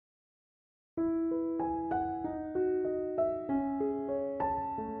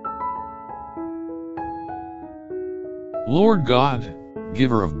Lord God,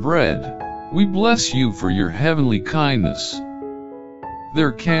 giver of bread, we bless you for your heavenly kindness.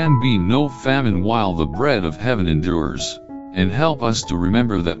 There can be no famine while the bread of heaven endures, and help us to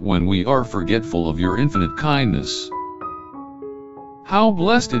remember that when we are forgetful of your infinite kindness. How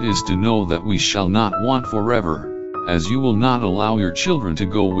blessed it is to know that we shall not want forever, as you will not allow your children to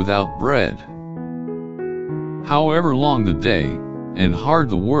go without bread. However long the day, and hard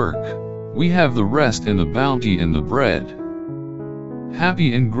the work, we have the rest and the bounty and the bread.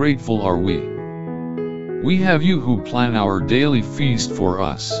 Happy and grateful are we. We have you who plan our daily feast for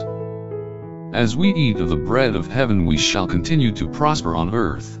us. As we eat of the bread of heaven, we shall continue to prosper on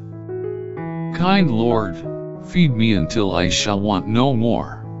earth. Kind Lord, feed me until I shall want no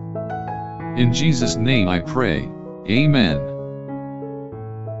more. In Jesus' name I pray, Amen.